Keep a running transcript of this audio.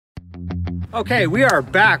Okay, we are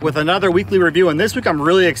back with another weekly review, and this week I'm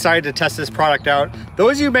really excited to test this product out.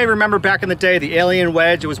 Those of you may remember back in the day, the Alien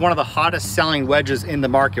Wedge, it was one of the hottest selling wedges in the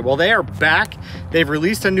market. Well, they are back. They've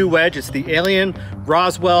released a new wedge. It's the Alien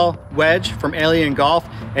Roswell Wedge from Alien Golf,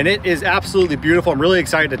 and it is absolutely beautiful. I'm really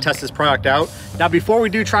excited to test this product out. Now, before we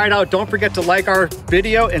do try it out, don't forget to like our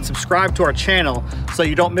video and subscribe to our channel so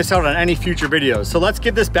you don't miss out on any future videos. So let's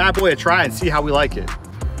give this bad boy a try and see how we like it.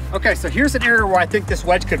 Okay, so here's an area where I think this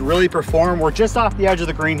wedge could really perform. We're just off the edge of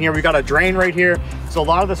the green here. We got a drain right here. So a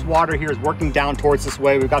lot of this water here is working down towards this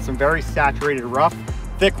way. We've got some very saturated rough,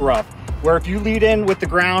 thick rough, where if you lead in with the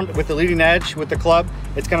ground, with the leading edge, with the club,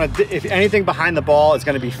 it's gonna, if anything behind the ball, it's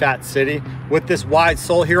gonna be Fat City. With this wide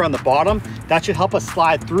sole here on the bottom, that should help us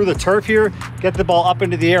slide through the turf here, get the ball up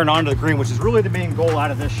into the air and onto the green, which is really the main goal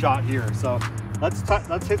out of this shot here. So let's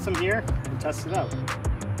hit some here and test it out.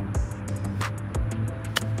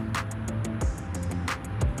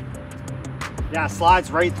 Yeah,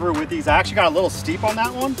 slides right through with these. I actually got a little steep on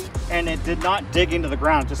that one, and it did not dig into the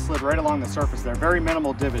ground, just slid right along the surface there. Very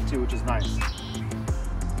minimal divot too, which is nice.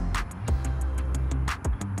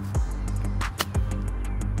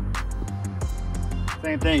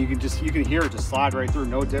 Same thing, you can hear it just slide right through,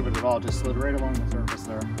 no divot at all, just slid right along the surface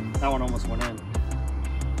there. That one almost went in.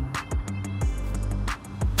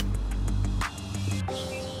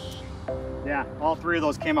 Yeah, all three of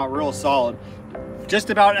those came out real solid. Just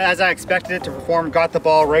about as I expected it to perform. Got the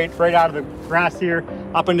ball right out of the grass here,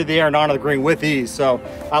 up into the air and onto the green with ease. So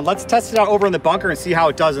let's test it out over in the bunker and see how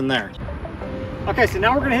it does in there. Okay, so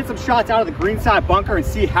now we're gonna hit some shots out of the green side bunker and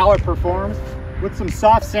see how it performs. With some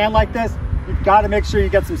soft sand like this, you've got to make sure you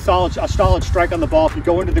get a solid strike on the ball. If you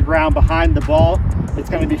go into the ground behind the ball, it's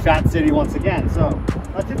gonna be Fat City once again. So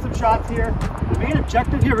let's hit some shots here. The main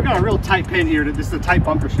objective here, we got a real tight pin here. This is a tight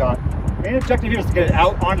bunker shot. Main objective here is to get it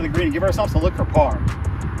out onto the green and give ourselves a look for par.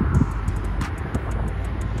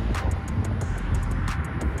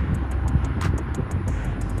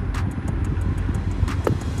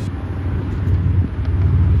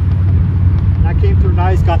 That came through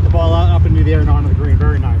nice, got the ball out, up into the air and onto the green.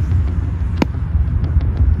 Very nice.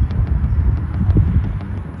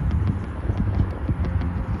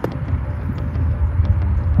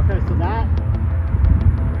 Okay, so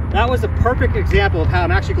that was a perfect example of how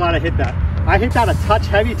I'm actually glad I hit that. I hit that a touch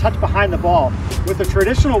heavy, touch behind the ball. With a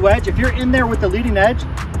traditional wedge, if you're in there with the leading edge,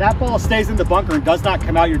 that ball stays in the bunker and does not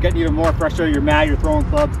come out. You're getting even more frustrated, you're mad, you're throwing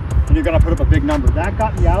clubs, and you're gonna put up a big number. That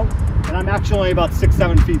got me out, and I'm actually only about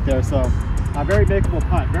 6-7 feet there, so a very makeable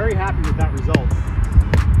putt. Very happy with that result.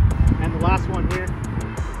 And the last one here.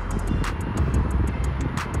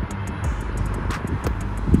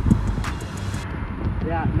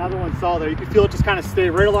 Yeah, another one solid there. You can feel it just kind of stay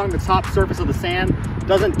right along the top surface of the sand.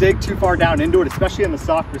 Doesn't dig too far down into it, especially in the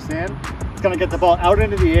softer sand. It's gonna get the ball out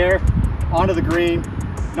into the air, onto the green,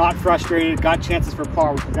 not frustrated, got chances for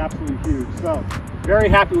par, which is absolutely huge. So very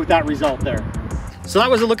happy with that result there. So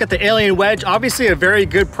that was a look at the Alien Wedge. Obviously a very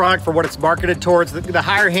good product for what it's marketed towards. The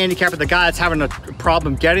higher handicapper, the guy that's having a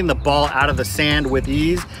problem getting the ball out of the sand with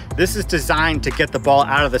ease, this is designed to get the ball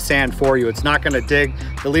out of the sand for you. It's not gonna dig,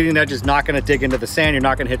 the leading edge is not gonna dig into the sand. You're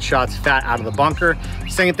not gonna hit shots fat out of the bunker.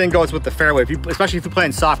 Same thing goes with the fairway. Especially if you play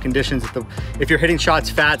in soft conditions, if you're hitting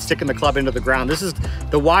shots fat, sticking the club into the ground,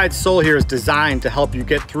 the wide sole here is designed to help you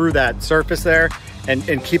get through that surface there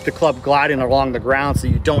and keep the club gliding along the ground so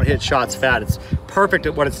you don't hit shots fat. It's perfect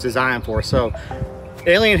at what it's designed for. So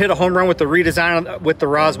Alien hit a home run with the redesign with the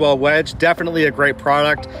Roswell Wedge. Definitely a great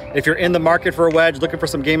product. If you're in the market for a wedge, looking for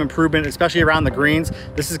some game improvement, especially around the greens,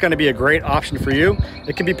 this is going to be a great option for you.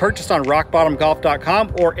 It can be purchased on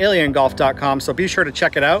rockbottomgolf.com or aliengolf.com, so be sure to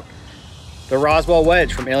check it out. The Roswell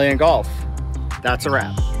Wedge from Alien Golf. That's a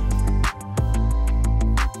wrap.